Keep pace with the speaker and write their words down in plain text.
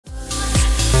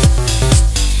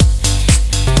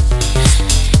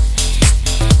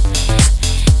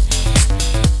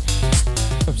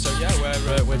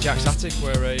aTTic.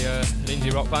 We're an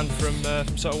indie rock band from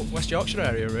sort of West Yorkshire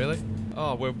area, really.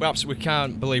 Oh, we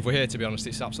can't believe we're here, to be honest.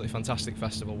 It's an absolutely fantastic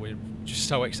festival. We're just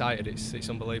so excited. It's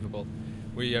unbelievable.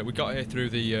 We got here through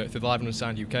the Live and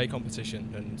Unsigned UK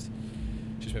competition, and it's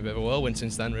just been a bit of a whirlwind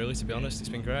since then, really, to be honest. It's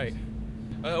been great.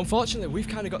 Unfortunately, we've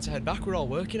kind of got to head back. We're all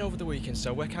working over the weekend,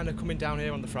 so we're kind of coming down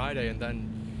here on the Friday and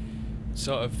then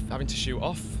sort of having to shoot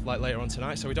off like later on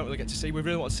tonight, so we don't really get to see. We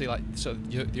really want to see like sort of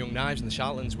the Young Knives and the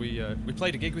Shartlands. We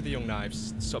played a gig with the Young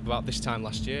Knives sort of about this time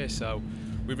last year, so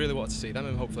we really want to see them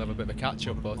and hopefully have a bit of a catch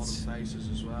up. But Modern Faces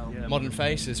as well. Yeah, Modern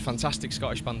Faces, fantastic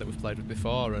Scottish band that we've played with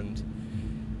before, and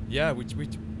yeah, we're just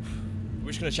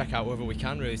going to check out whatever we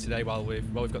can really today while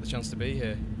we've got the chance to be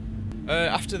here.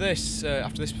 After this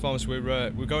performance,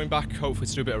 we're going back hopefully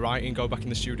to do a bit of writing, go back in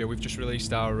the studio. We've just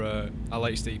released our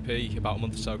latest EP about a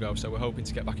month or so ago, so we're hoping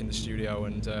to get back in the studio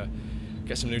and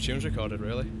get some new tunes recorded,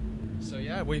 really. So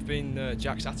yeah, we've been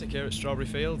Jack's aTTic here at Strawberry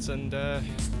Fields, and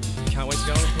can't wait to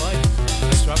go on and play.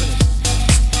 Thanks for having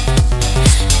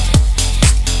us.